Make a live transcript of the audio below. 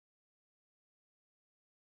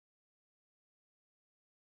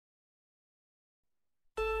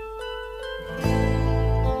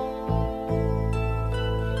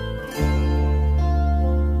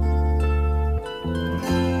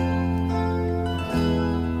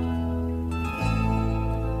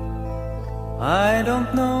I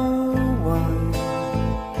don't know why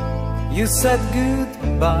you said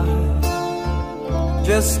goodbye.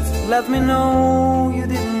 Just let me know you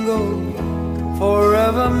didn't go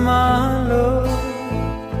forever, my love.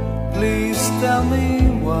 Please tell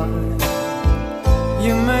me why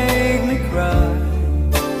you make me cry.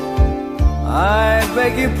 I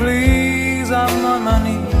beg you please, I'm on my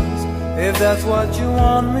knees, if that's what you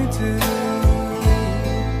want me to.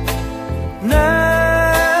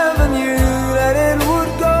 Never knew that it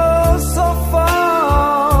would go so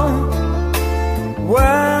far.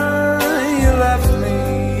 When you left me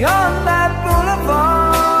on that boulevard,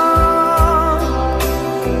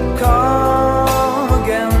 come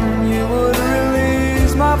again, you would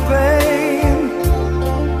release my pain,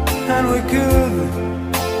 and we could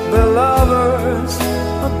be lovers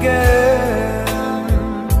again.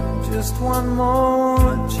 Just one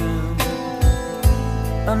more chance,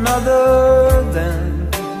 another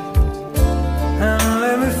dance, and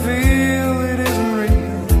let me feel it isn't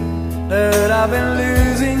real, that I've been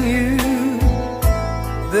losing you.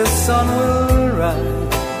 The sun will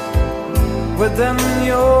rise within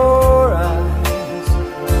your eyes.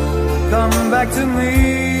 Come back to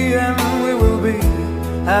me and we will be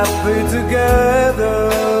happy together.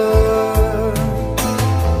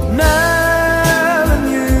 Never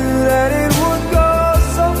knew that it would go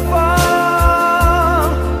so far.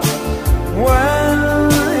 When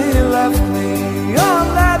you left me on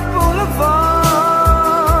that boulevard,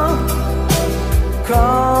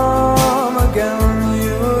 come again,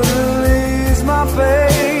 you would release my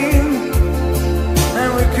pain, and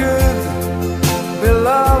we could be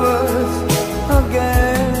lovers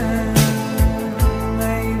again.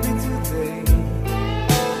 Maybe today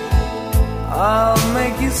I'll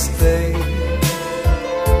make you stay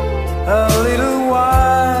a little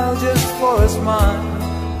while, just for a smile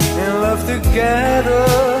and love together.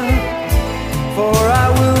 For I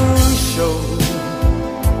will show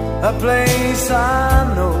a place I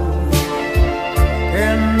know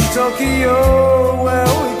in Tokyo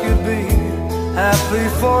where we could be happy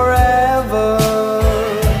forever.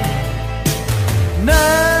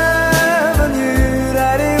 Never knew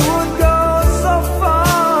that it would go so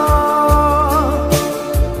far.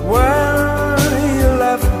 When you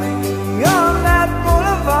left me on that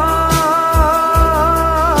boulevard,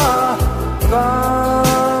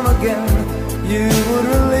 come again, you would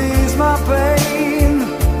release my pain,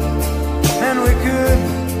 and we could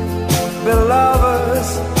be lovers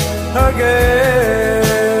again.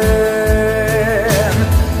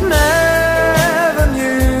 Never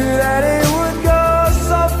knew that it would go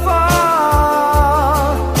so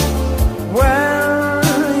far.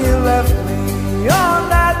 When you left me on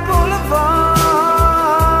that boulevard,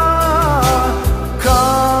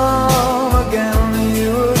 come again, you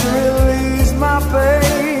would release my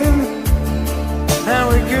pain, and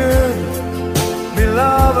we could be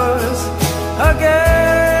lovers again.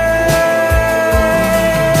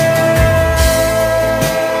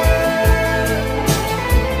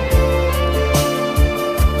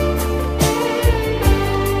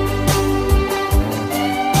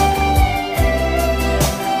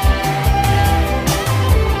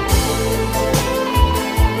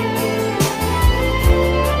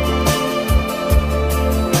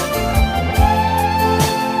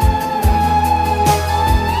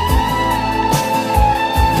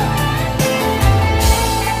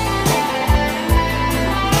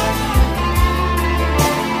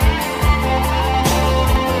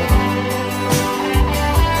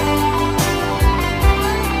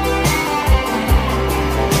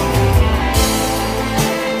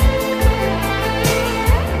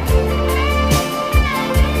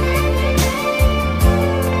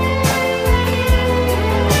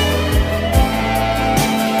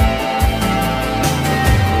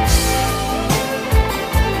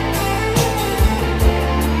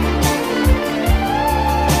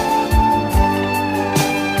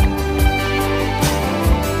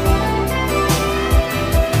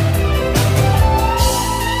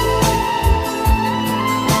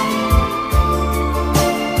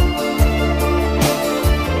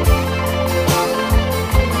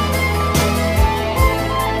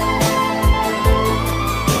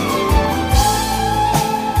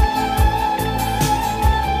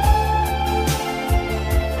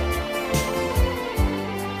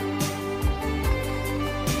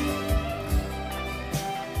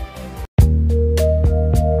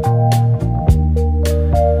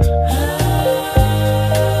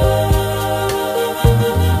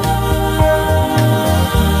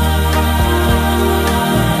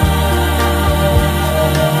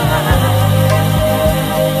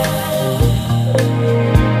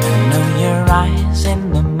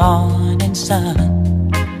 morning morning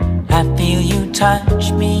sun. I feel you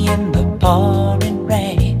touch me in the pouring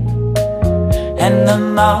rain. And the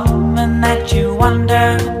moment that you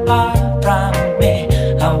wander far from me,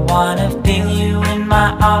 I wanna feel you in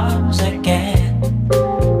my arms again.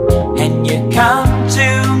 And you come to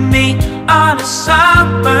me on a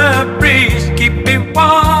summer breeze, keep me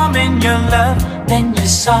warm in your love, then you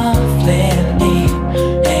softly leave.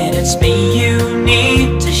 And it's me you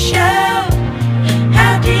need to show.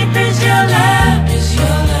 How deep is your love? Is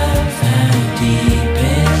your love? How deep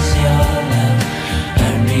is your love? I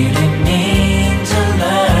really need to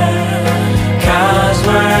learn. 'Cause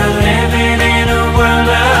we're living in a world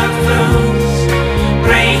of fools,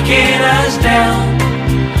 breaking us down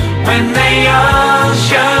when they all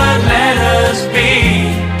should let us be.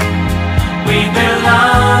 We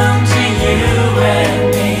belong to you and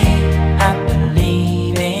me. I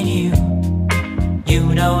believe in you. You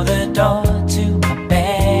know the door to my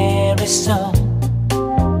very soul.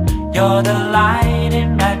 You're the light in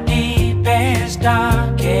my deepest,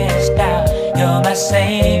 darkest doubt. You're my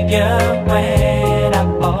savior when I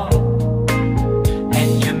fall. And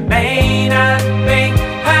you may not think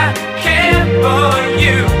I care for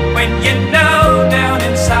you, when you know down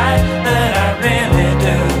inside that I really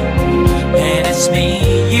do. And it's me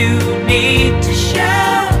you need to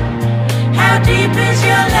show. How deep is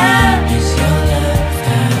your love? Is your love?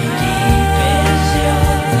 How deep is your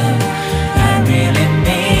love? I really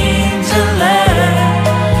need to learn.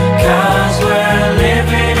 'Cause we're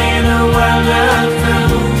living in a world of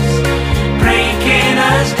fools, breaking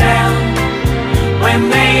us down when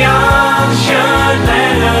they all should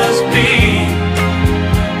let us be.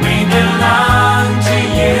 We belong to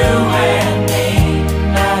you and me.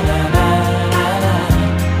 Na na na na na,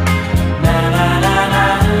 na na na na,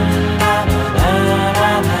 na na na na, na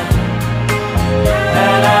na na.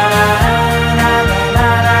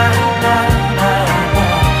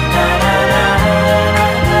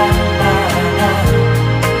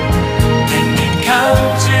 Then you come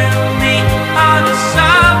to me on a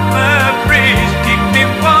summer breeze, keep me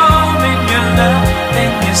warm in your love,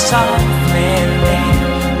 then you softly leave.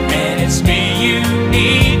 And it's me you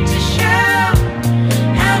need to show.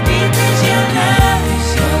 How deep is your love? Is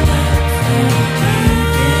your love? How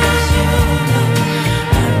deep is your love?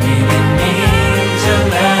 I really need to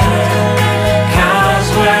learn. 'Cause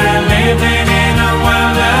we're living in a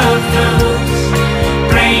world of fools,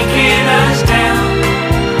 breaking us down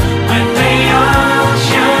when they all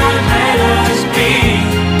should let us be.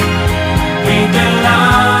 We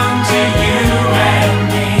belong to you and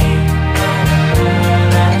me.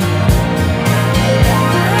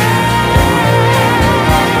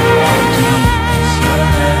 How deep is your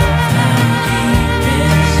love? How deep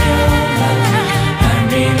is your love? I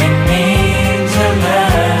really need to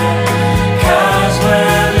learn. 'Cause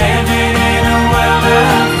we're living in a world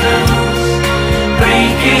of fools,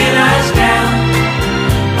 breaking us down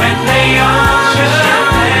when they all should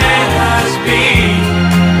let us be.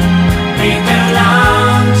 We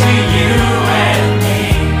belong to you and me.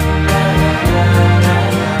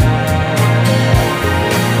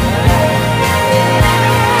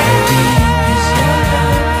 How deep is your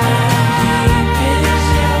love? How deep is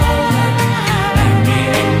your love? I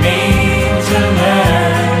really need to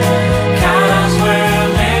learn. 'Cause we're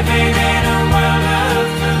living in a world of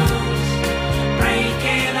fools,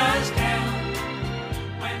 breaking us down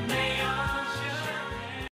when they all should.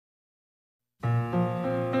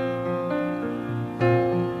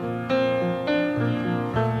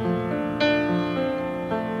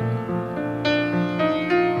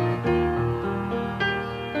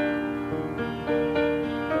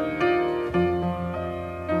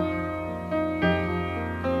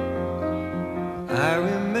 I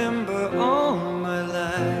remember all my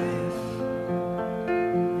life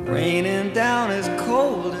raining down as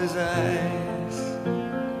cold as ice.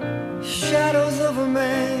 Shadows of a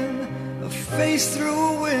man, a face through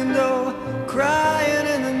a window, crying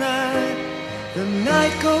in the night. The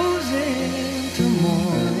night goes into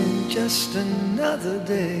morning, just another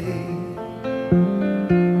day.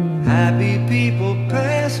 Happy people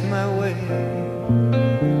pass my way.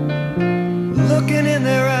 Looking in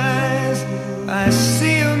their eyes, I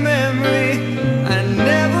see a memory. I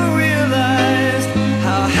never realized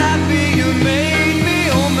how happy you made me,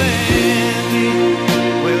 oh Mandy.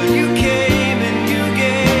 Well, you came and you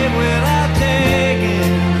gave without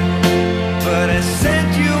taking, but I sent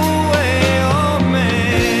you away, oh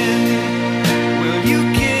Mandy. Well, you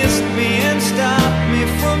kissed me and stopped me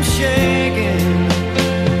from shaking,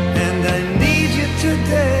 and I need you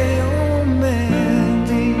today, oh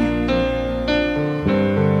Mandy.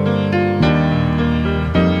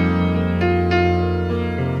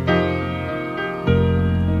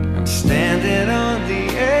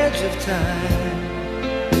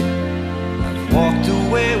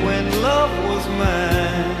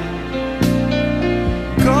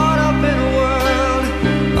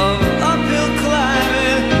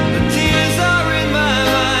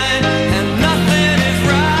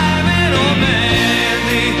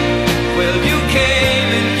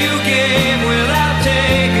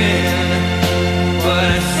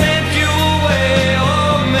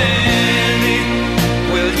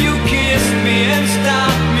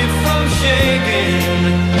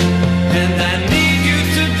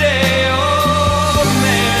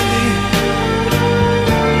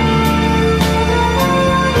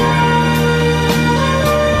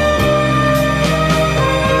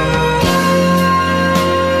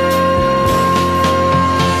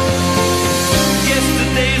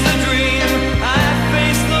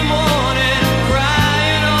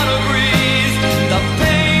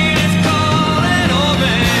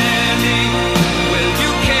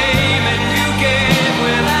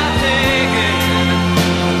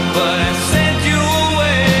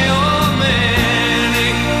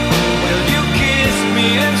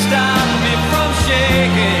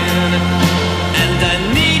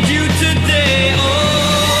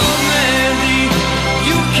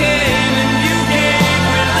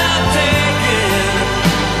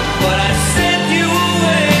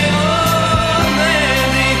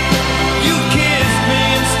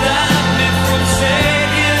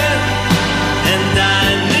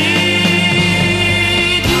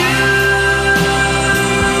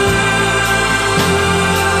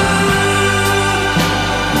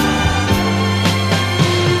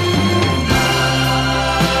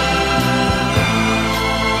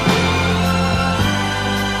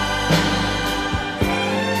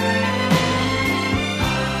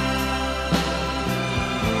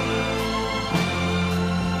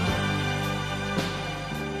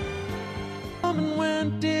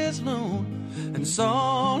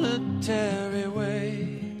 solitary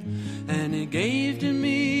way, and he gave to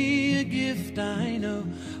me a gift I know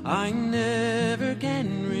I never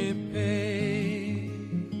can repay.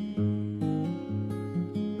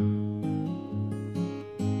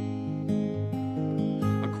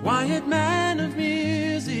 A quiet man of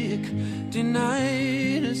music,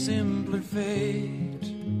 denied a simpler fate.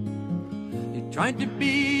 He tried to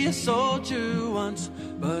be a soldier once,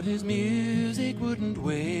 but his music wouldn't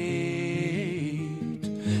wait.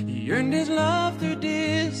 He earned his love through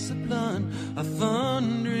discipline, a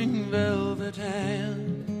thundering velvet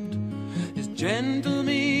hand. His gentle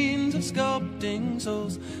means of sculpting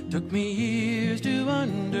souls took me years to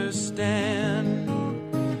understand.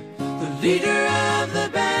 The leader of the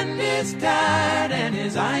band is tired and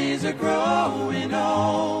his eyes are growing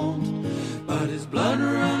old, but his blood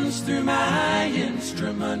runs through my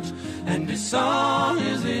instrument and his song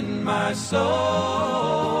is in my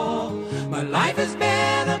soul. My life has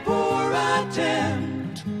been a poor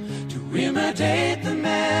attempt to imitate the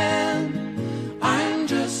man. I'm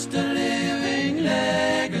just a living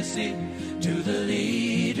legacy to the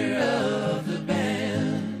leader of the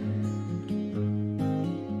band.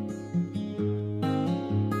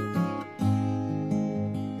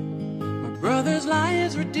 My brother's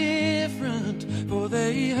lives were different, for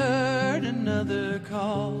they heard another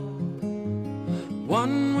call.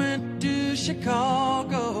 One went to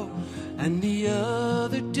Chicago and the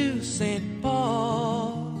other to St.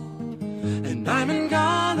 Paul. And I'm in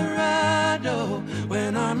Colorado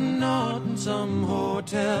when I'm not in some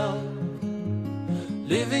hotel,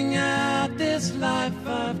 living out this life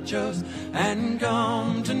I've chose and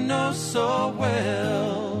come to know so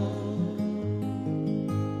well.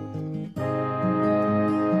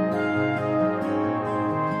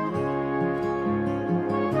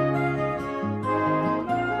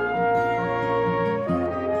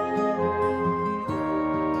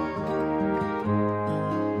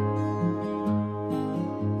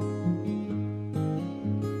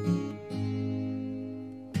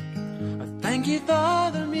 Thank you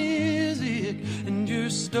for the music and your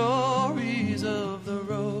stories of the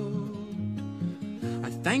road. I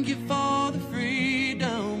thank you for the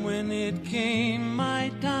freedom when it came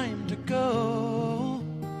my time to go.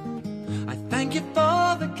 I thank you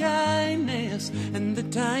for the kindness and the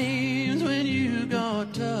times when you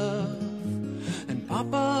got tough. And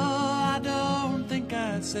Papa, I don't think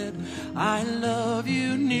I said I love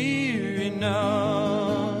you near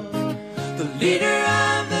enough. The leader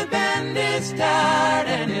of the band is tired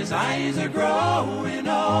and his eyes are growing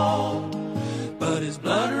old, but his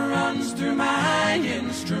blood runs through my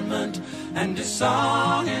instrument and his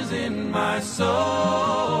song is in my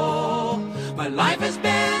soul. My life has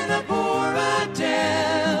been a poor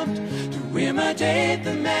attempt to imitate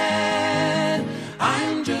the man.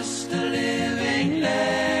 I'm just a living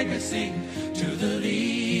legacy to the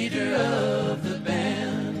leader of the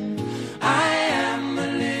band. I am a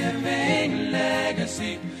living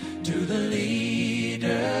legacy to the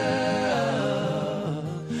leader of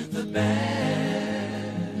the band.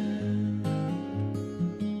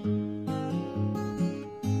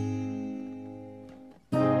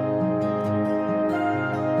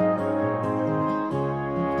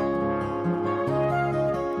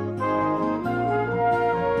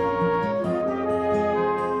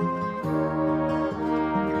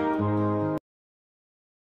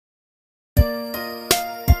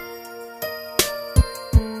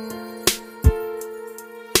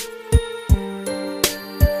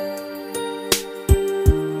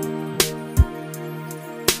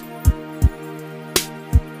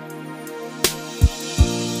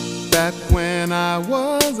 Back when I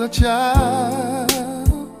was a child,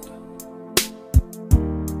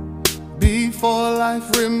 before life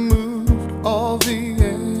removed all the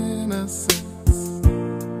innocence,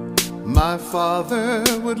 my father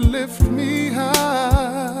would lift me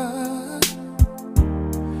high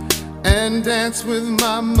and dance with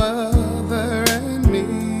my mother and me,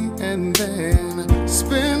 and then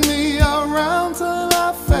spin me around till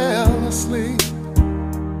I fell asleep.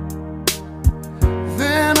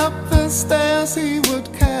 Then up the stairs he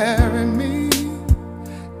would carry me,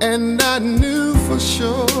 and I knew for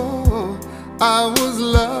sure I was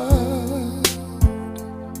loved.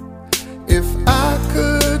 If I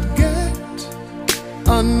could get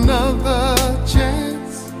another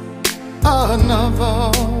chance,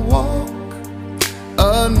 another walk,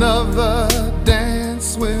 another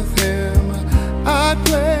dance with him, I'd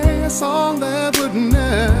play a song that would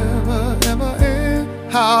never ever end.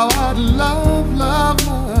 How I'd love, love,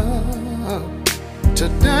 love to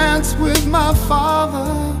dance with my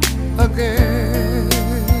father again.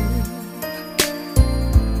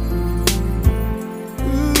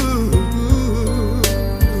 Ooh.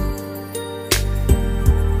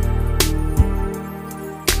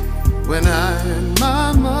 when I and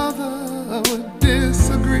my mother would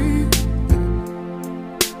disagree.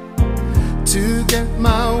 To get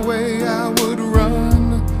my way, I would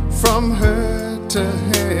run from her to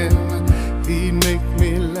him. He'd make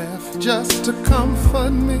me laugh just to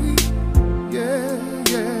comfort me, yeah,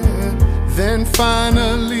 yeah. Then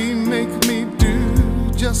finally make me do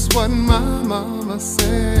just what my mama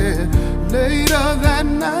said. Later that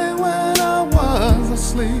night when I was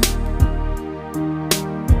asleep,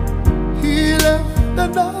 he left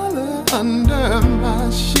 $1 under my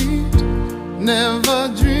sheet. Never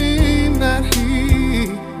dreamed that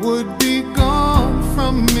he would be gone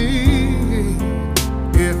from me.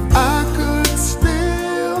 If I could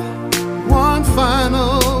steal one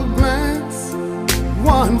final glance,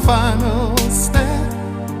 one final step,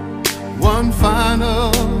 one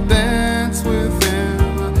final dance with him,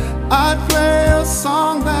 I'd play a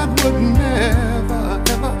song that would never,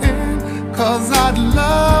 ever end. 'Cause I'd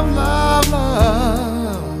love, love,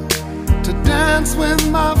 love to dance with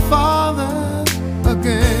my father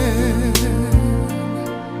again.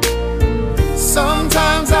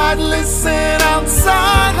 Sometimes I'd listen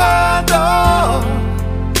outside her door,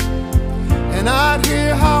 and I'd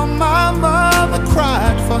hear how my mother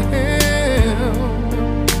cried for him.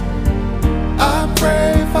 I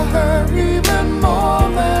pray for her even more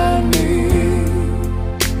than me.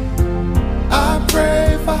 I pray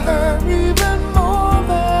for her even more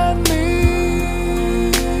than me.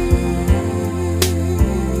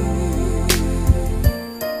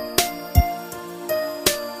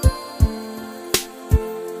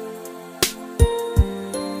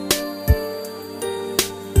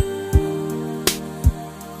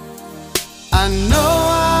 I know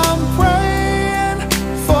I'm praying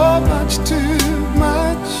for much too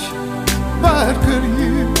much, but could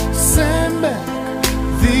you send back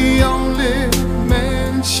the only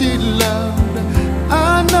man she loved?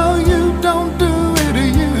 I know you don't do it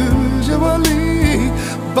usually,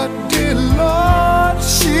 but dear Lord,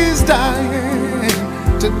 she's dying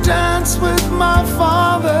to dance with my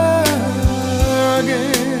father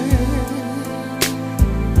again.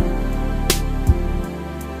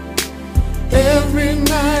 Every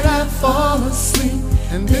night I fall asleep,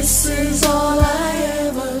 and this is all I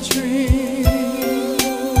ever dream.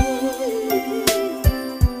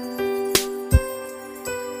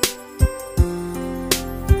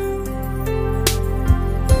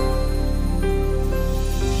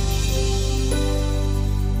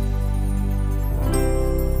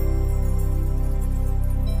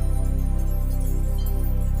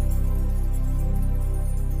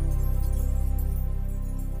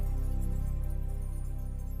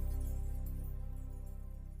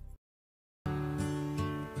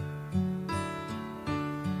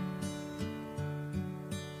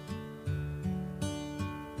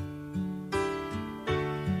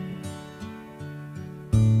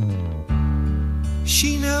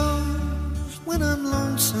 She knows when I'm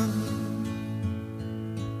lonesome,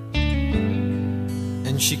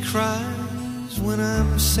 and she cries when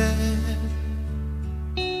I'm sad.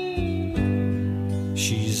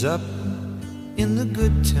 She's up in the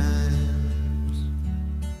good times,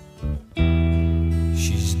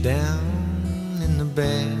 she's down in the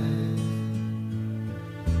bad.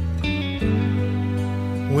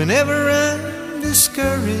 Whenever I'm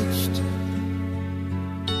discouraged,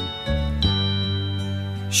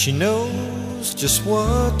 she knows just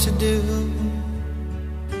what to do.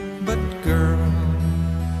 But girl,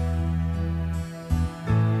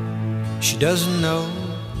 she doesn't know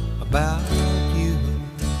about you.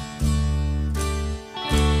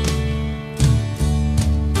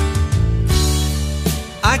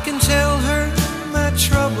 I can tell her my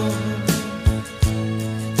trouble,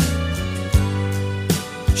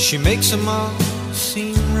 she makes them all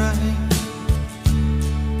seem right.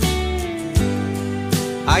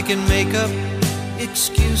 I can make up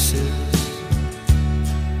excuses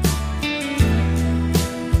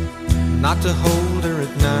not to hold her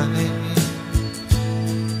at night.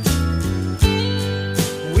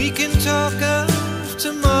 We can talk of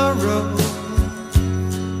tomorrow,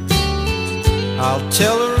 I'll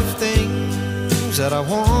tell her of things that I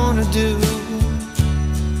want to do.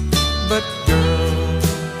 But girl,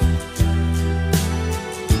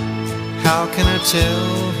 how can I tell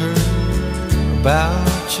her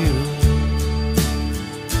about you?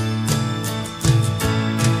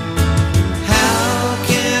 How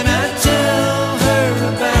can I tell her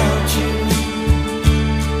about you?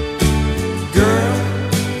 Girl,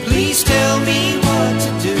 please tell me what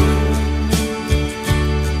to do.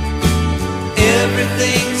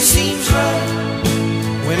 Everything seems right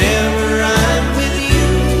whenever I'm with you.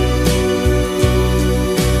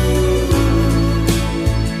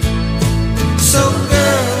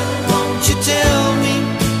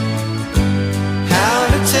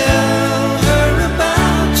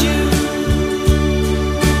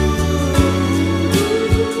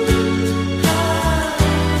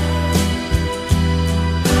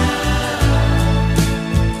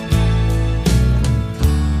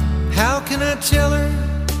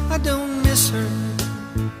 her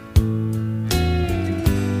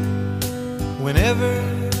whenever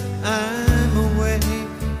I'm away.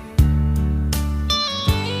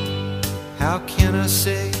 How can I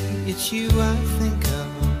say it's you I think of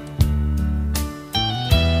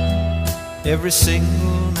every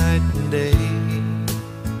single night and day?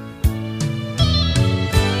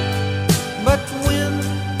 But when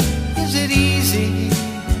is it easy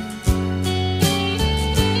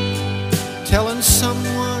telling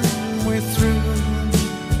someone we're through?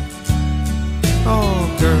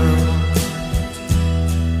 Oh girl,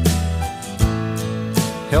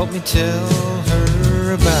 help me tell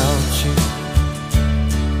her about you.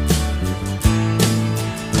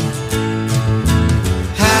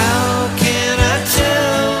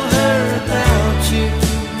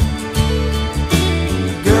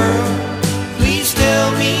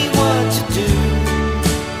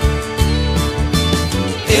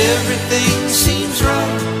 Everything seems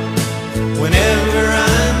right whenever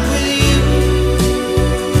I'm with you.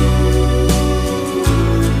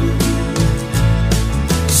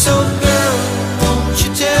 So girl, won't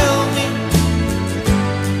you tell me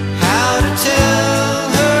how to tell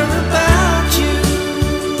her about you?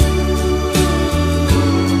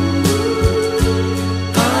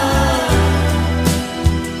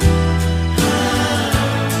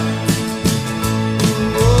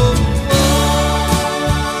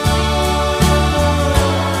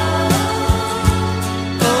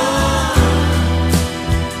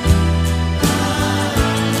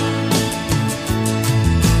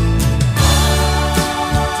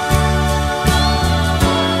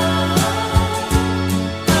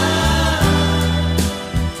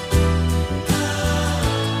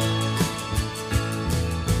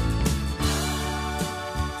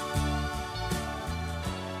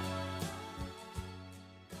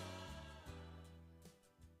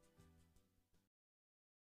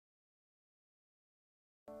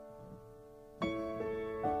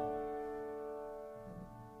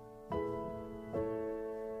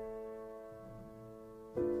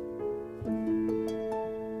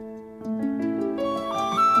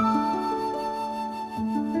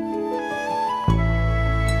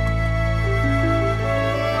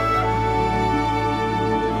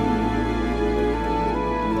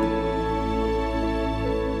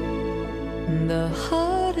 The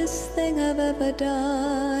hardest thing I've ever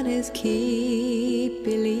done is keep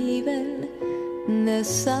believing there's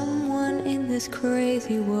someone in this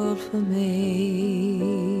crazy world for me.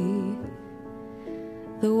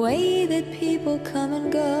 The way that people come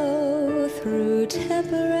and go through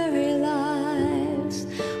temporary lives,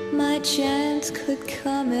 my chance could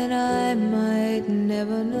come and I might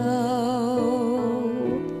never know.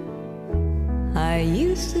 I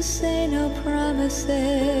used to say no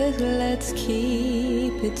promises, let's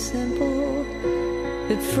keep it simple.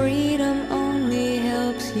 But freedom only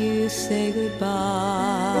helps you say goodbye.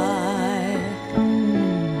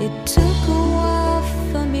 It took a while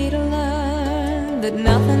for me to learn that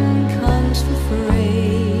nothing comes for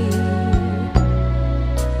free.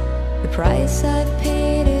 The price I've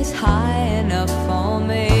paid is high enough for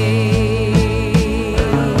me.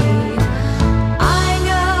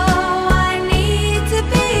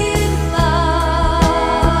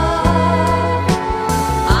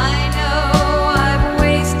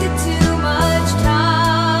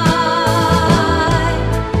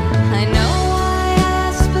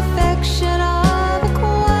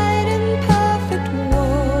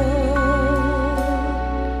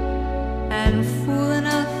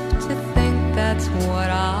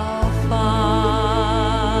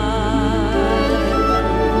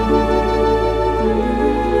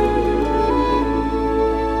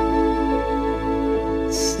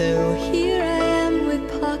 So here I am with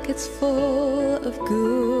pockets full of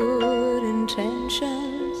good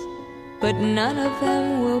intentions, but none of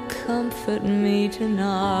them will comfort me tonight.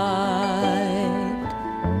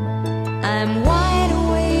 I'm wide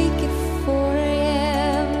awake at 4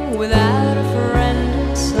 a.m. without a friend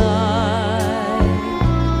inside.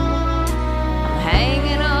 I'm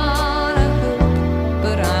hanging on a hook,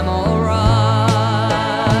 but I'm alright.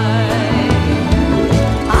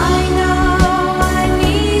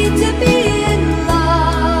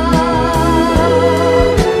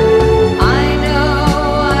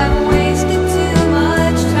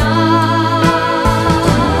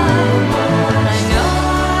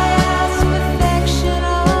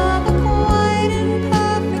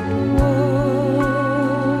 Perfect world.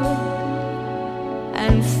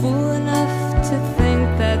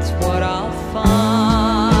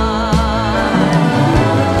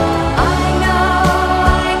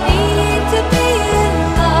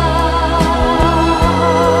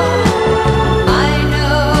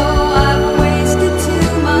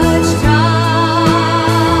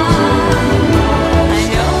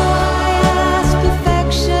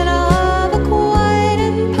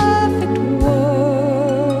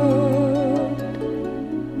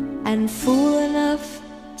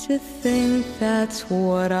 that's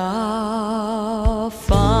what I'll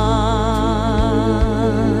find.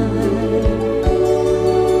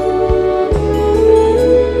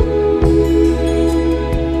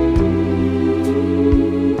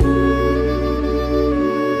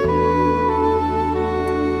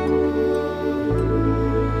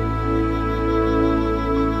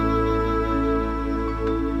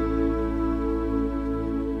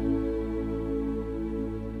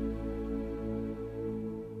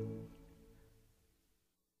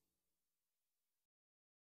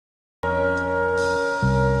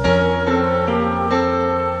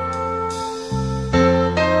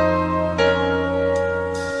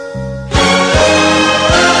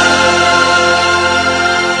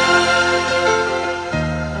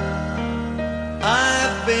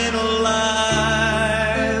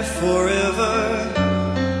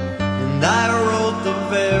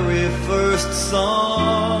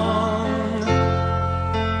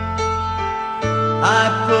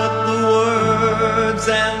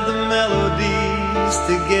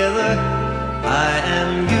 Together, I am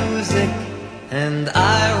music and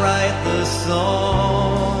I write the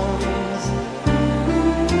songs.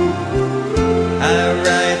 I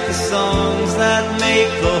write the songs that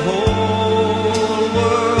make the whole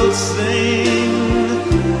world sing.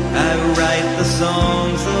 I write the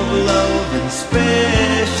songs of love and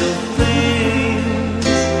special things.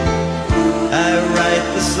 I write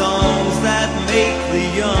the songs that make the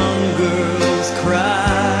young girls cry.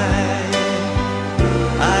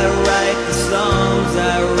 I write the songs, I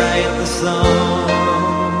write the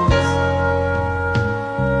songs.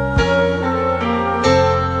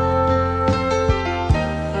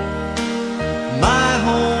 My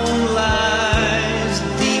home lies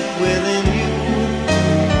deep within you,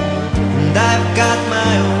 and I've got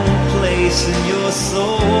my own place in your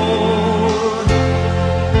soul.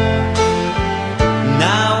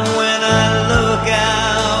 Now when I look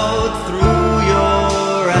out through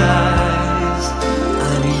your eyes,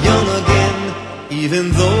 I'm young again, even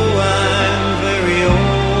though I'm very old.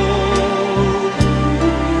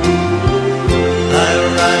 I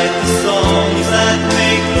write the songs that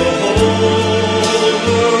make the whole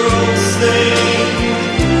world sing.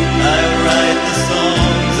 I write the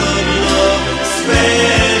songs of love and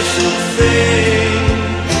special things.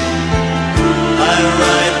 I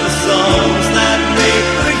write the songs that make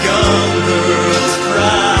the young girls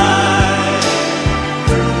cry.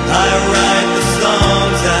 I write the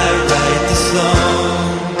songs, I write the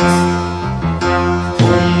songs.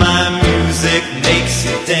 Oh, my music makes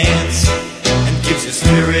you dance and gives you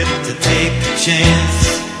spirit to take a chance.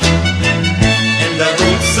 And I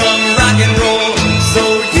wrote some rock and roll so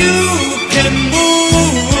you can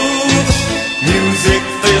move. Music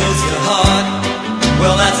fills your heart,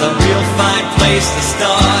 well, that's a real fine place to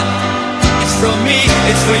start. It's from me,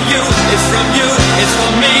 it's for you, it's from you, it's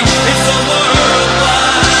for me, it's a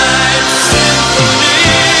worldwide symphony.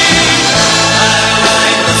 I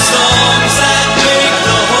write the songs that make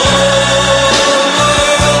the whole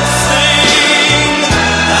world sing.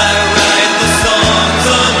 I write the songs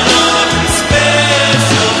of love and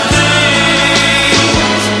special things.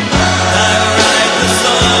 I write the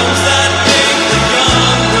songs that make the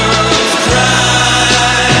young girls cry.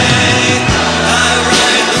 I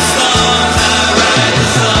write the songs, I write the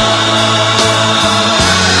songs.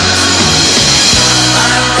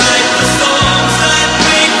 I write the songs that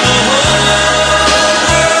make the whole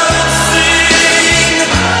world sing.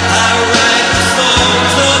 I write the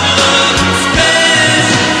songs of love and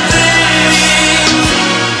special things.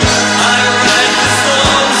 I write the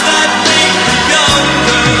songs that make the young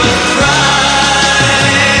girls cry.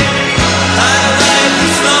 I write the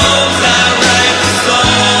songs, I write the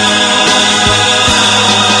songs.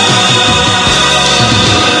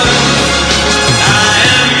 I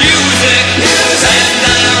am music, and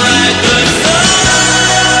I write the songs.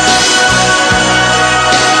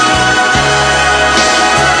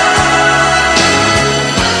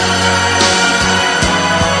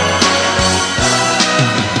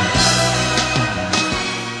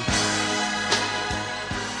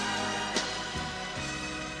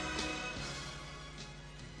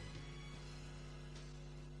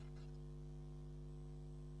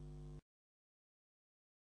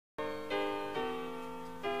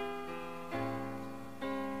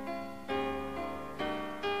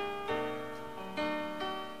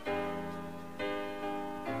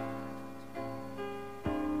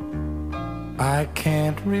 I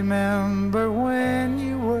can't remember when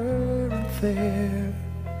you weren't there,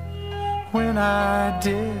 when I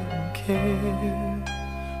didn't care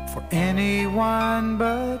for anyone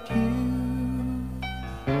but you.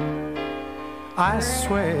 I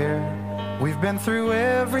swear We've been through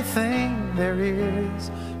everything there is.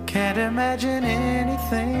 Can't imagine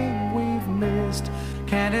anything we've missed.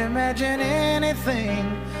 Can't imagine anything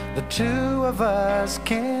the two of us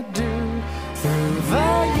can't do. Through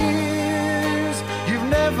the years, you've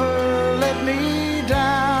never let me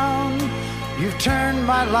down. You've turned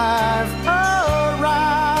my life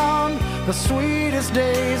around. The sweetest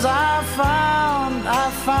days I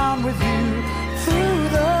found with you. Through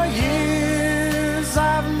the years,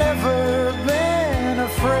 I've never been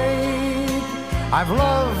afraid. I've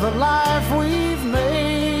loved the life we've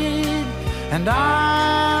made, and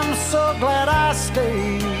I'm so glad I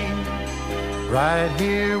stayed right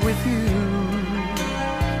here with you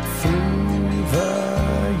through the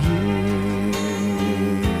years.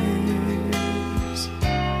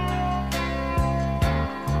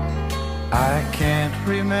 I can't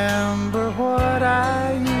remember what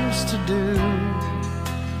I used to do,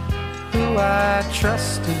 who I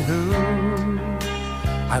trusted, who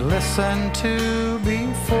I listened to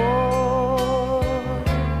before.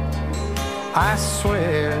 I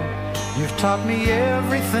swear you've taught me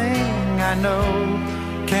everything I know.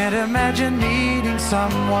 Can't imagine needing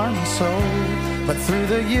someone so. But through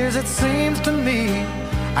the years it seems to me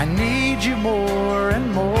I need you more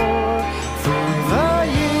and more. Through the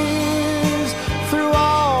years, through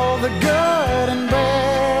all the good and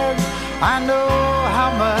bad, I know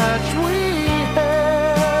how much we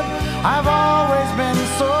had. I've always been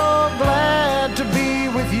so glad to be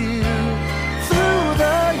with you. Through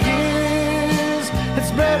the years,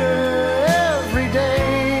 it's better every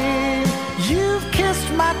day. You've kissed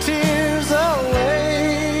my tears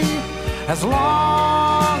away. As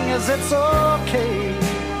long as it's okay,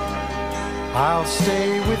 I'll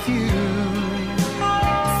stay with you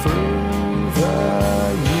through the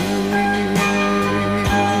years.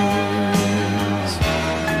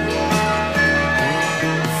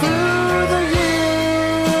 Through the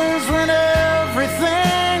years when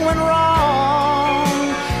everything went wrong,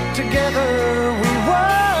 together we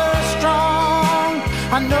were strong.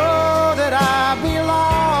 I know that I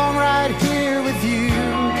belong right here with you.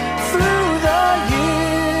 Through the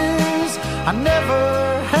years, I never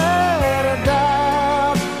had a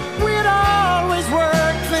doubt we'd always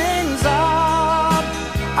work things out.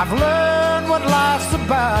 I've learned what life's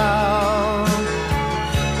about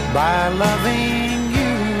by loving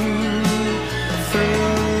you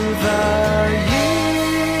through the years.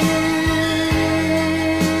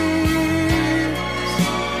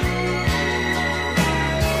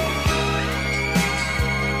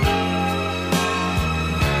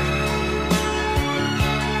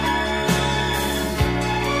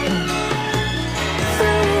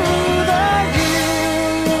 Through the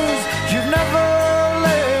years, you've never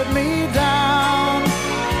let me down.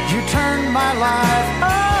 You turned my life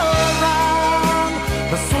around.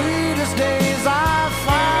 The sweetest days I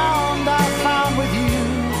found with you.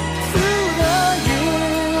 Through the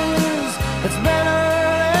years, it's better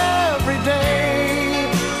every day.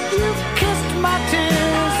 You've kissed my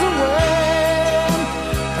tears away.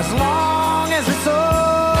 As long as it's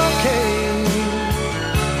okay,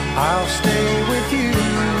 I'll stay with you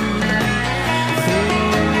through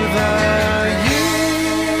the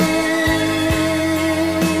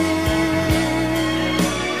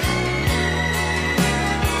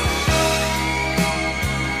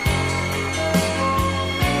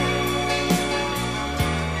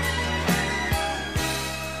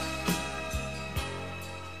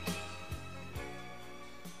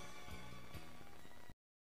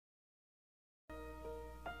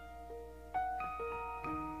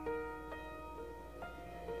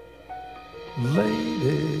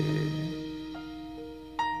Lady,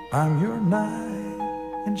 I'm your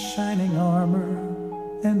knight in shining armor,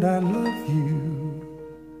 and I love you.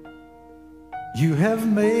 You have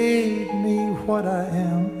made me what I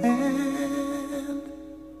am, and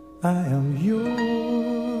I am yours.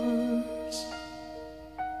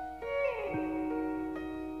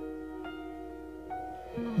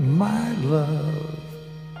 My love,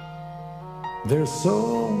 there's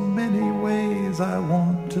so many ways I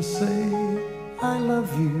want to say I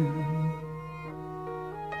love you.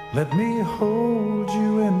 Let me hold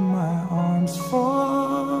you in my arms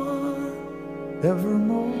forevermore.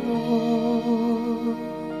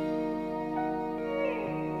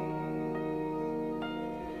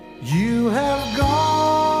 You have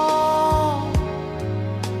gone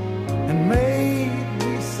and made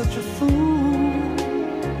me such a fool.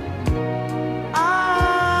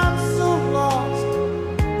 I'm so lost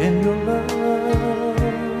in your love.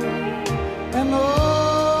 And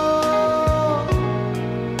oh,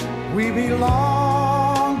 we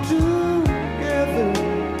belong together.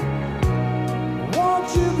 Won't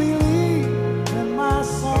you believe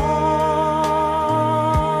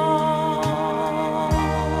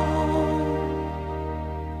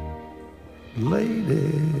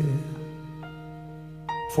Lady,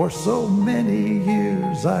 for so many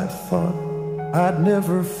years I thought I'd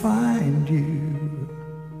never find you.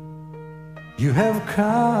 You have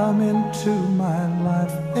come into my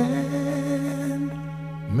life and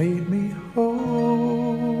made me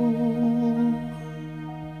whole.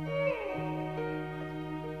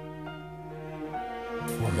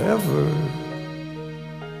 Forever,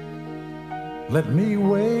 let me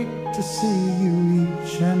wake to see you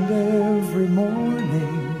each and every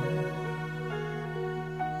morning.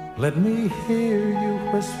 Let me hear you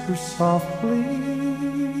whisper softly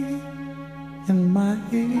in my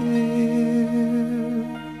ear.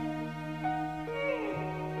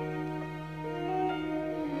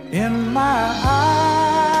 In my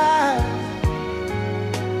eyes,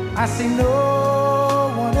 I see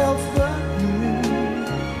no one else but you.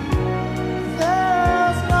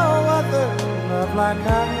 There's no other love like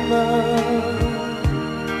I love.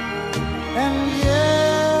 And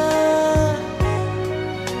yes,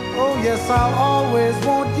 oh yes, I'll always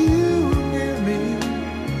want you near me.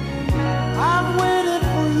 I've waited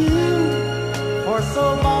for you for so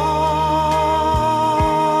long.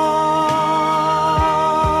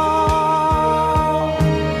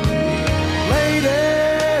 Lady,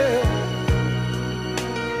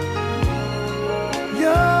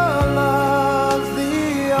 your love's the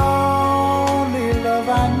only love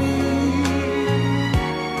I need.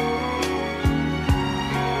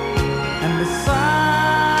 And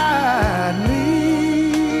beside me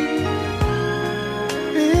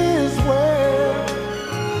is where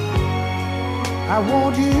I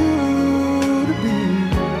want you to be.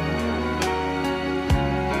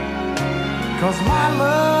 'Cause my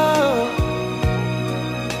love,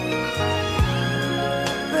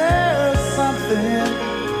 there's something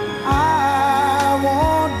I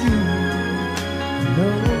want you to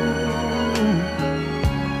know.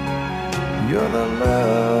 You're the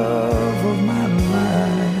love of my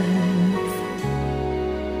life.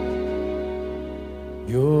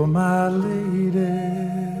 You're my lady.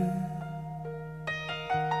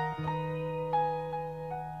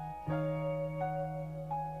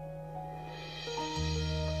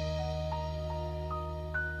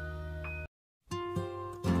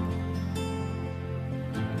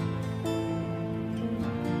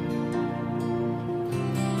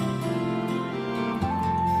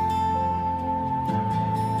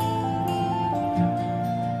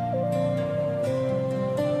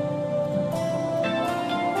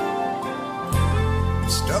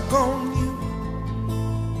 Stuck on you,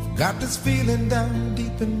 got this feeling down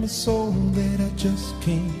deep in my soul that I just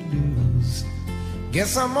can't lose.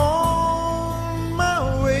 Guess I'm on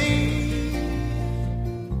my way,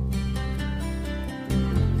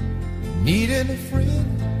 needing a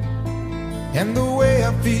friend, and the way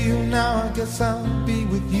I feel now, I guess I'll be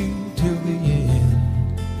with you till the end.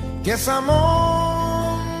 Guess I'm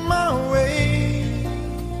on my way,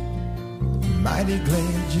 mighty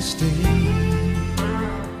glad you stayed.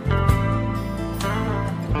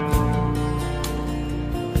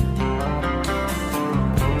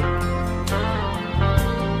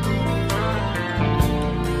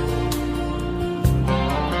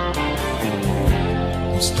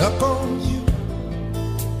 Stuck on you,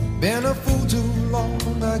 been a fool too long.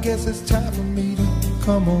 I guess it's time for me to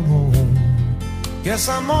come on home. Guess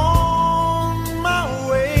I'm on my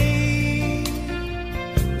way.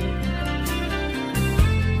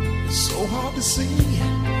 So hard to see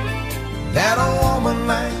that a woman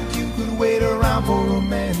like you could wait around for a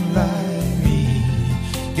man like me.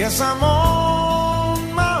 Guess I'm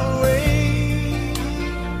on my way,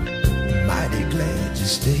 mighty glad you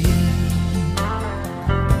stayed.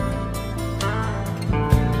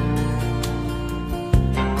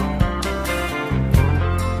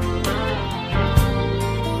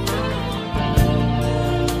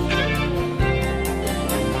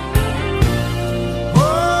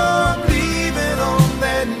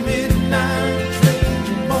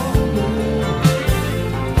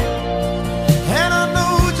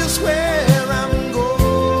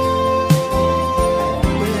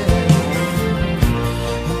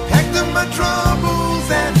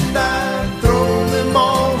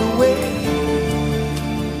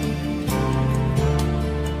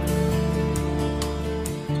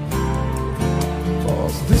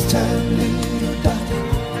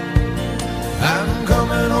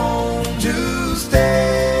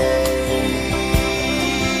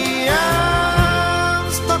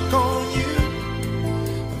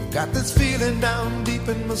 Got this feeling down deep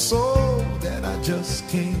in my soul that I just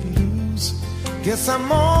can't lose. Guess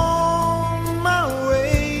I'm on my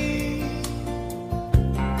way.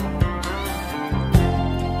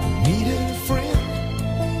 Needed a friend,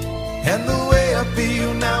 And the way I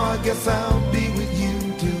feel now, I guess I'll be with you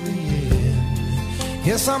till the end.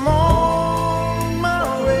 Yes, I'm on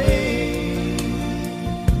my way.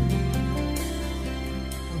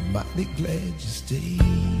 I'm mighty glad you stayed.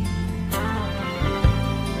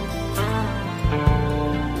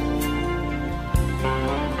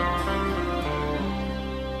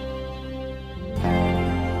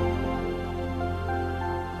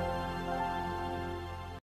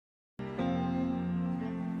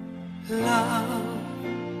 Love,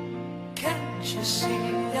 can't you see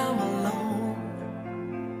I'm alone?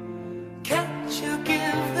 Can't you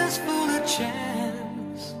give this fool a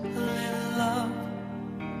chance? A little love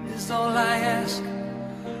is all I ask,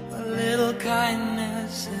 a little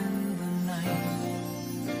kindness in the night.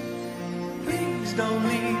 Please don't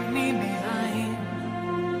leave me behind.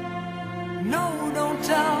 No, don't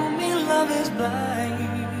tell me love is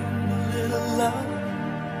blind. A little love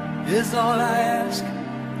is all I ask,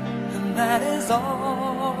 that is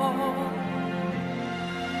all.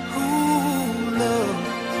 Ooh, love,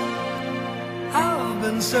 I've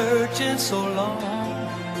been searching so long.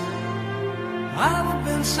 I've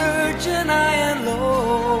been searching high and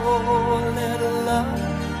low. A little love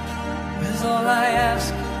is all I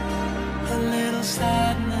ask, a little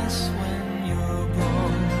sadness when you're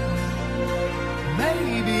gone.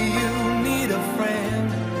 Maybe you need a friend.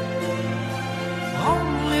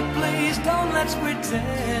 Only please don't let's pretend.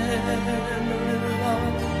 A little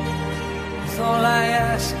love is all I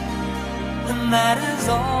ask, and that is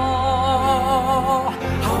all.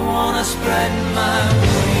 I wanna spread my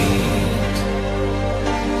wings,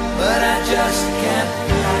 but I just can't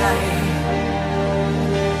fly.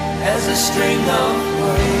 As a string of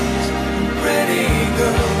words and pretty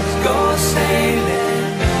girls go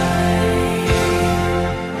sailing by.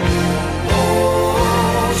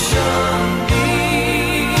 Ocean,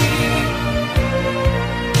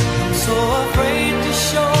 so afraid to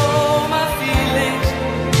show my feelings.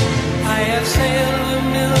 I have sailed a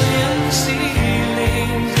million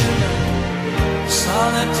ceilings in a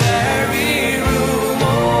solitary room.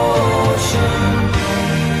 Ocean,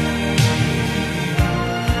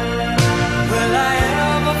 will I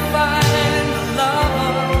ever find a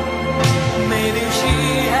lover? Maybe she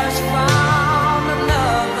has found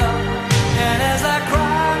another. And as I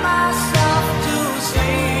cry myself to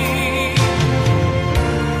sleep,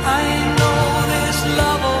 I know this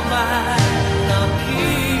love of mine I'll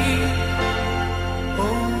keep.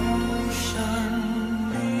 Ocean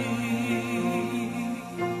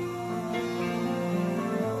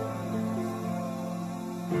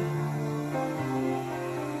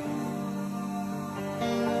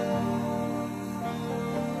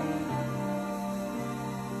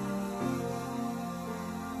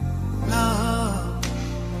love,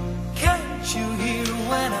 can't you hear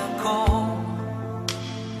when I call?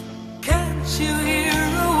 Can't you hear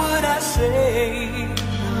a word I say?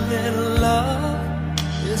 A little love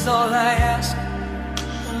is all I ask,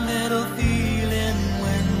 a little feeling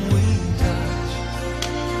when we touch.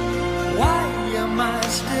 Why am I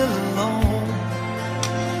still alone?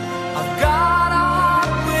 I've got a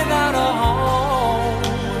heart without a home.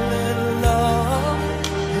 A little love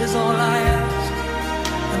is all I ask,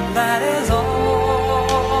 and that is all.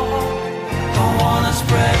 I wanna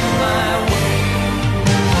spread my wings,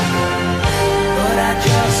 but I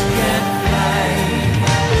just can't fly.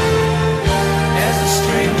 As a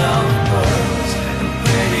string of birds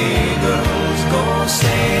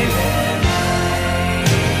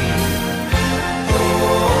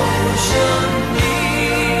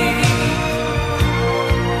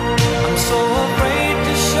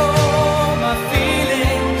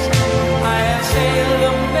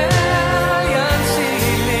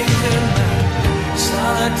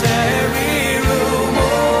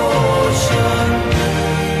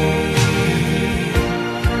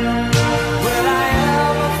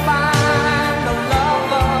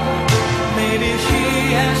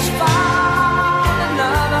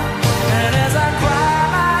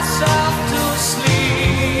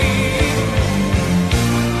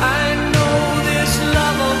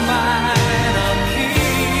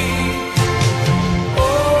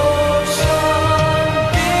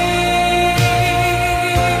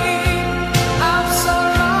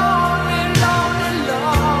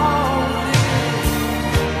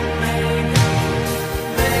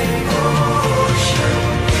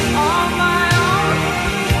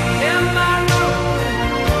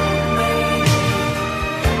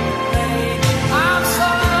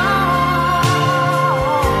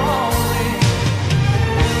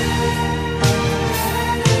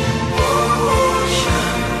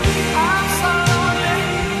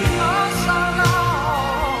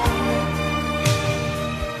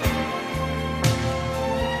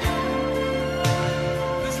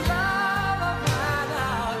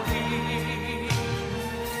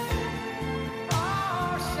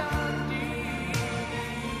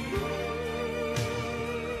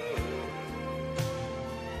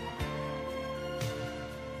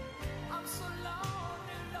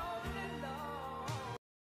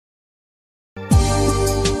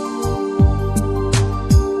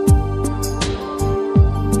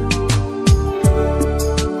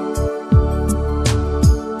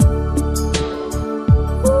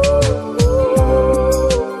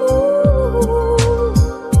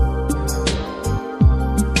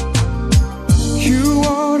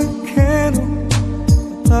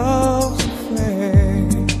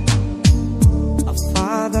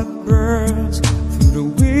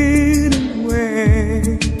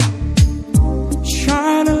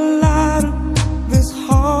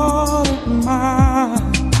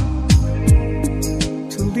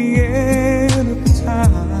end of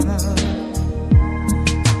time.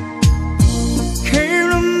 Came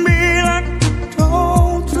to me like the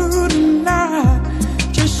dawn through the night,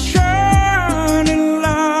 just shining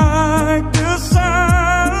like the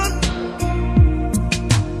sun.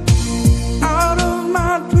 Out of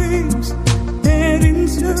my dreams and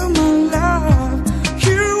into my life,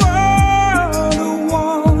 you are the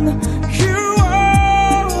one, you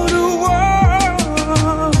are the one.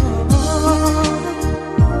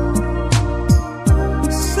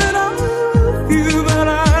 Said I love you, but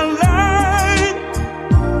I lied.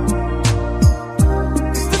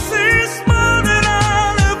 'Cause this is more than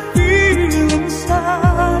all I feel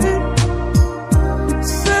inside.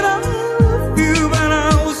 Said I love you, but I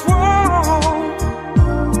was wrong.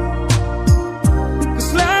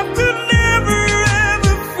 'Cause life could never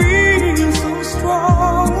ever feel so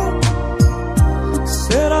strong.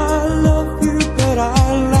 Said I love you, but I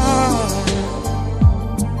lied.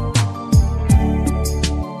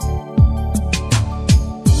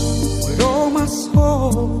 With all my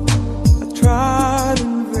soul, I tried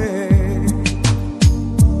in vain.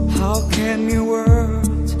 How can your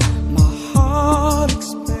words, my heart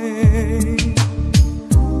explain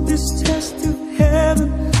this test of heaven,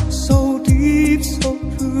 so deep, so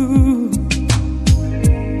true?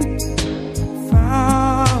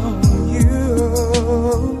 Found you.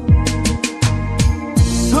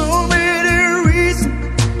 So many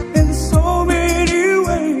reasons in so many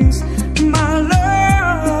ways. My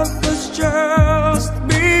love was just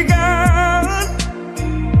begun.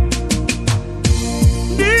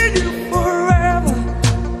 Need you forever,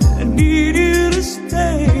 I need you to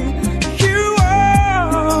stay. You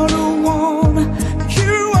are the one,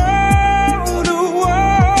 you are the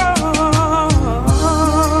one.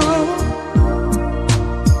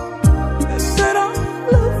 I said I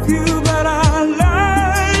love you, but I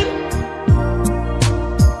lied.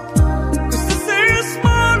 'Cause this is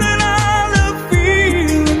more than all I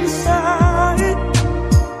feel inside.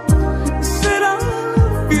 I said I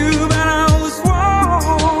love you, but I was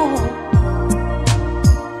wrong.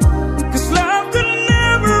 'Cause love could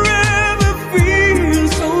never ever feel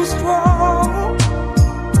so strong.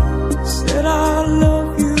 Said I love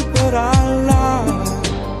you, but I lied.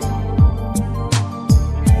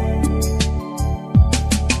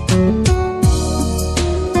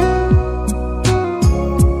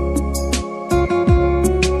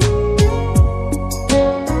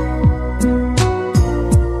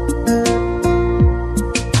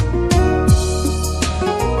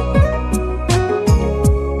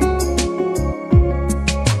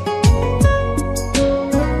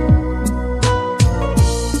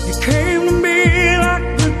 You came to me like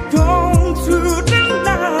the dawn through the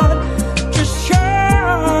night, just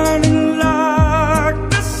shining like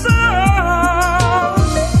the sun.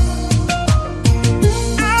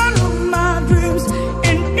 Out of my dreams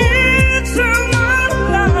and into my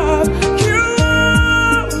life, you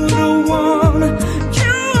are the one,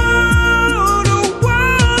 you are the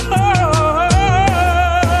one.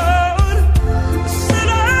 Said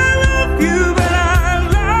I love you, but I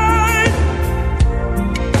lied.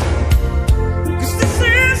 'Cause this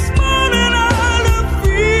is more than all I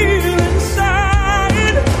feel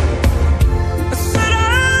inside. I said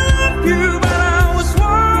I love you, but I was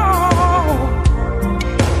wrong.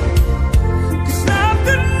 'Cause love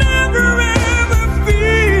could never ever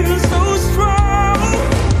feel so strong.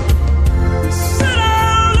 Said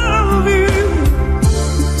I love you.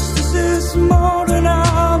 'Cause this is more than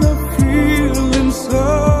all I feel inside.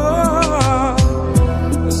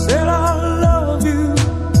 I said I love you,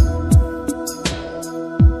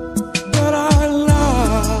 but I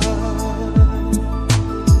lied.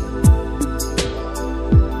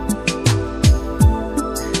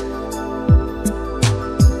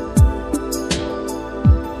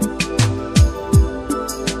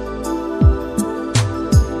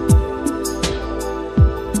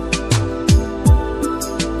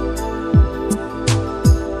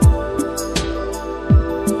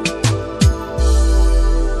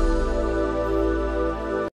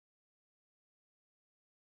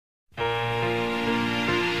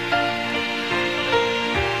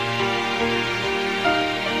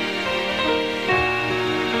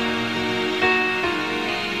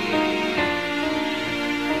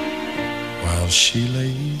 While she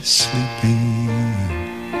lay sleeping,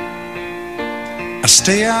 I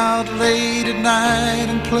stay out late at night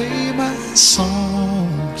and play my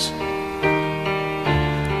songs.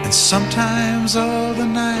 And sometimes all the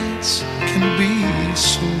nights can be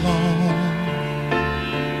so long.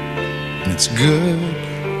 And it's good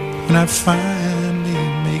when I finally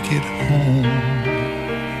make it home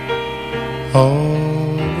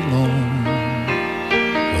all alone.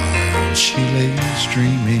 While she lays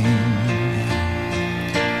dreaming.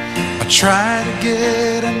 I try to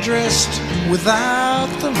get undressed without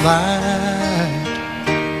the light,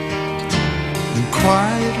 and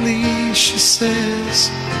quietly she says,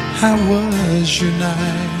 how was your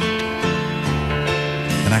night?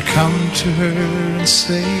 And I come to her and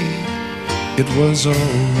say, it was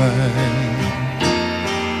alright,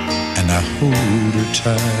 and I hold her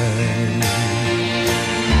tight.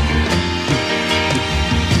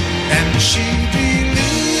 And she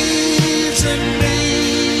believes in me.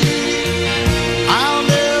 I'll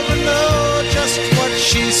never know just what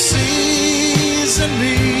she sees in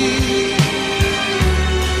me.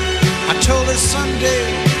 I told her someday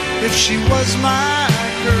if she was my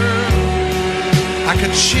girl, I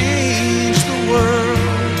could change the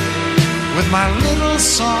world with my little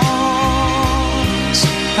songs.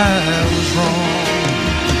 I was wrong,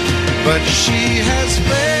 but she has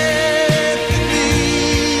faith in me,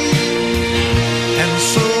 and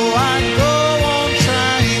so I go on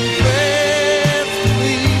trying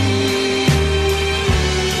faithfully.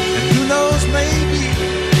 And who knows, maybe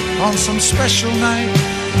on some special night,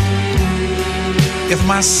 if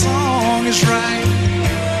my song is right,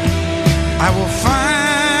 I will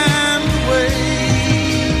find a way,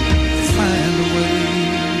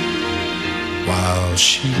 while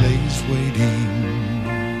she lays waiting.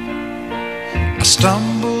 I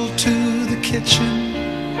stumble to the kitchen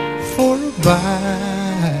for a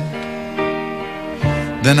bite,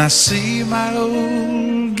 then I see my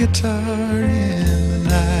old guitar in the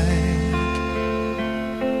night,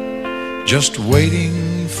 just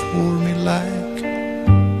waiting for me like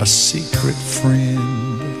a secret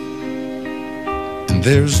friend, and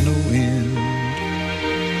there's no end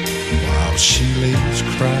while she lays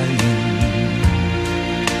crying.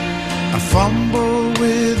 I fumble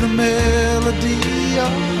with a melody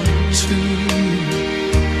or two,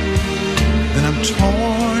 then I'm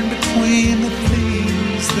torn between the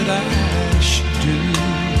things that I should do.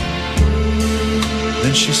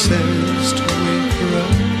 Then she says to wake her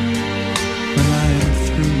up when I am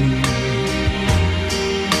through.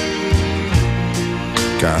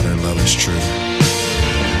 God, her love is true.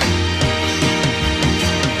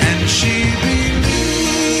 And she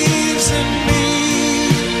believes in me.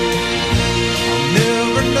 I'll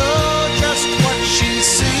never know just what she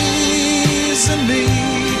sees in me.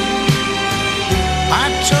 I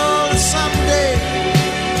told her someday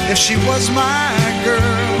if she was my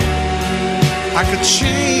girl, I could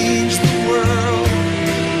change the world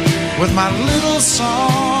with my little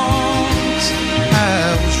songs.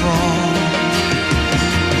 I was wrong,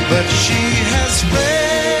 but she has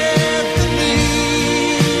faith in me,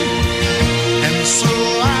 and so I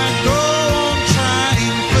go on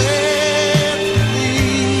trying faithfully.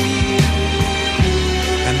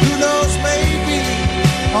 And who knows, maybe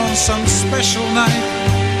on some special night,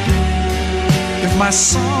 if my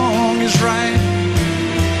song is right,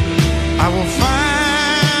 I will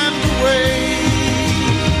find a way.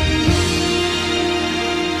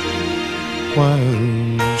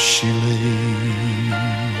 While she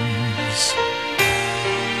lays,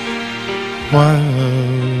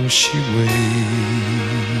 while she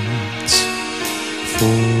waits for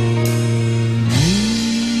me.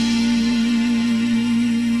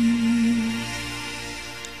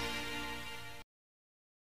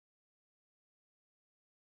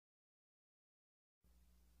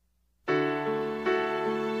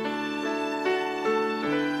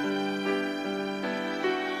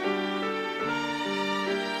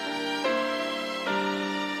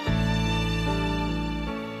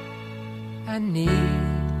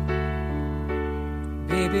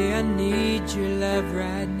 Baby, I need your love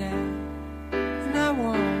right now. And I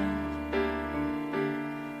want,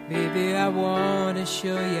 baby, I want to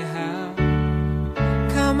show you how.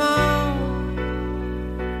 Come on,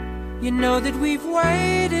 you know that we've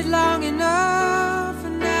waited long enough,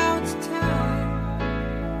 and now it's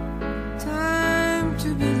time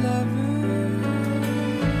to be lovers.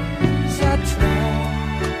 I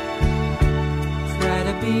try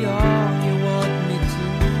to be all you want me to,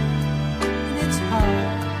 and it's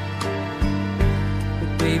hard,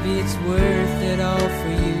 but baby, it's worth it all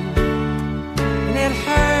for you. And it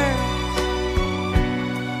hurts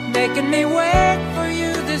making me wait for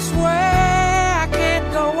you this way. I can't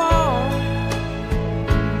go on,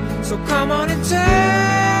 so come on and take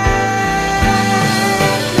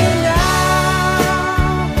me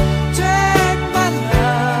now, take my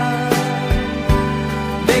love,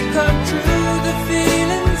 make come true the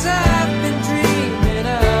feelings I've been dreaming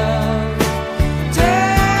of.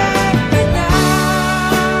 Take me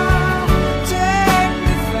now, take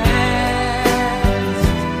me fast.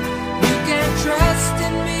 You can trust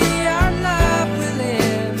in me, our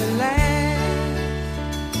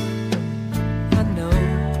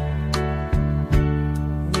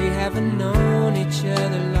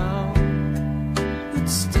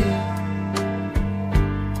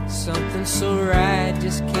that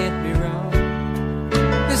just can't be wrong.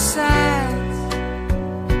 Besides,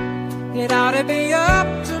 it ought to be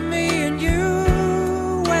up to me and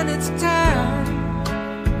you when it's time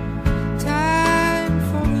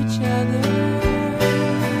for each other.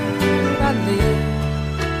 I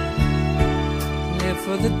live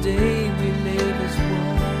for the day we live as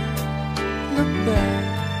one. Look back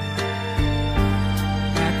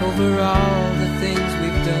over all the things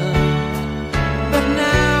we've done. But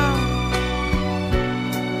now,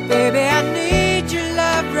 baby, I need your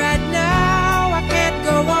love right now. I can't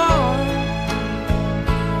go on.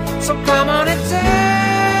 So come on and take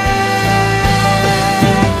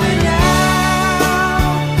me now.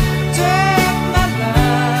 Take my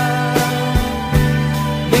love.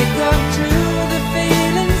 Make come true the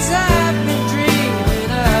feelings I've been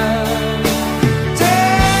dreaming of.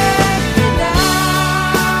 Take me now.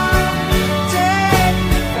 Take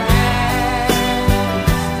me fast.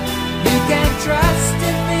 You can trust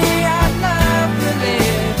in me. Our love will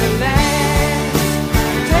live and last.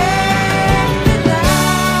 Take me now.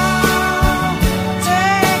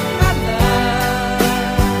 Take my love.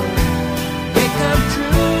 Make come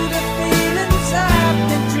true the feelings I've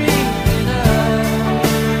been dreaming of.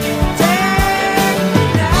 Take me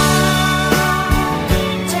now.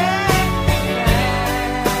 Take me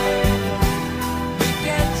fast. You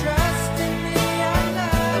can trust in me. Our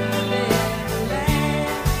love will live and last.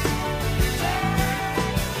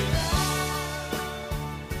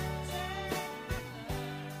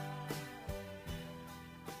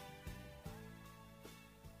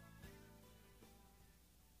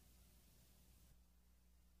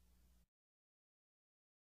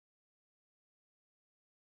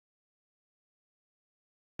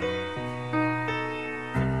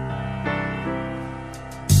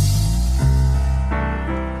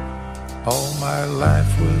 All my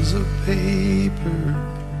life was a paper,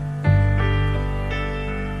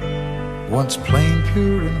 once plain,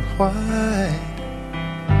 pure and white,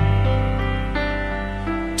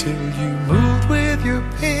 till you moved with your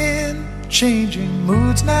pen, changing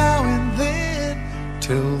moods now and then,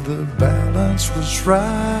 till the balance was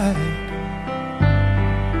right.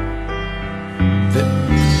 Then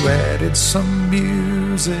you added some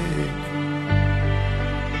music,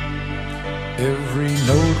 every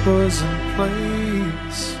note was in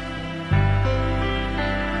place,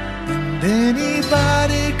 and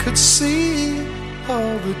anybody could see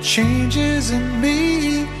all the changes in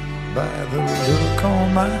me by the look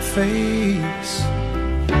on my face.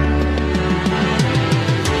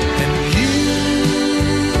 And you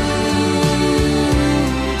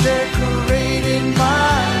decorated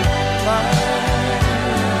my life,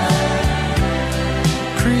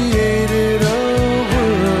 created a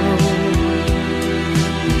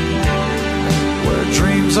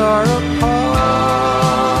dreams are apart,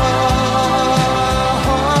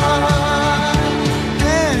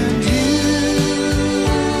 and you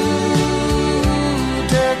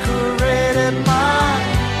decorated my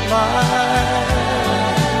life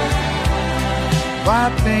by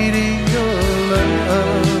painting your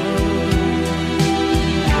love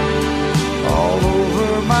all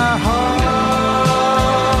over my heart.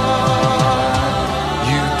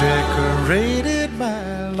 You decorated my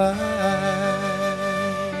life.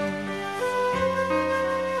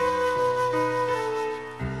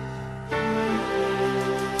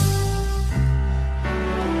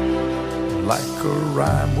 Like a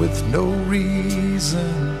rhyme with no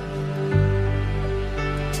reason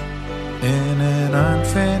in an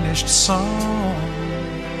unfinished song,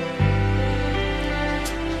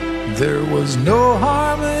 there was no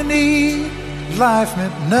harmony, life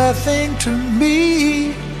meant nothing to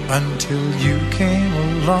me until you came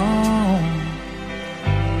along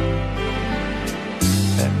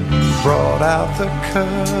and brought out the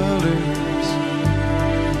colors.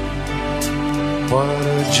 What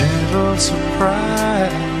a gentle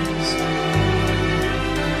surprise.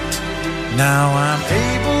 Now I'm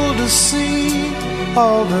able to see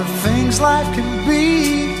all the things life can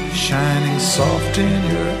be, shining soft in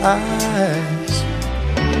your eyes.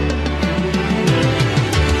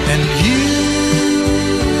 And you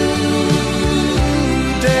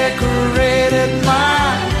decorated my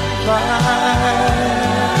life,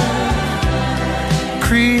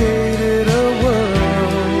 created a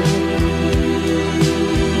world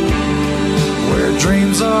where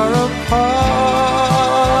dreams are apart,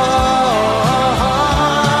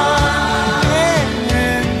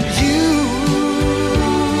 and you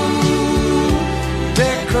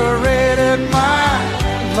decorated my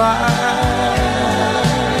life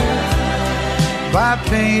by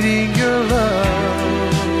painting your love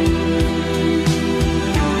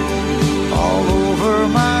all over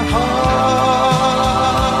my heart.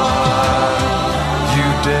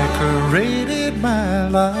 my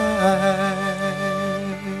life.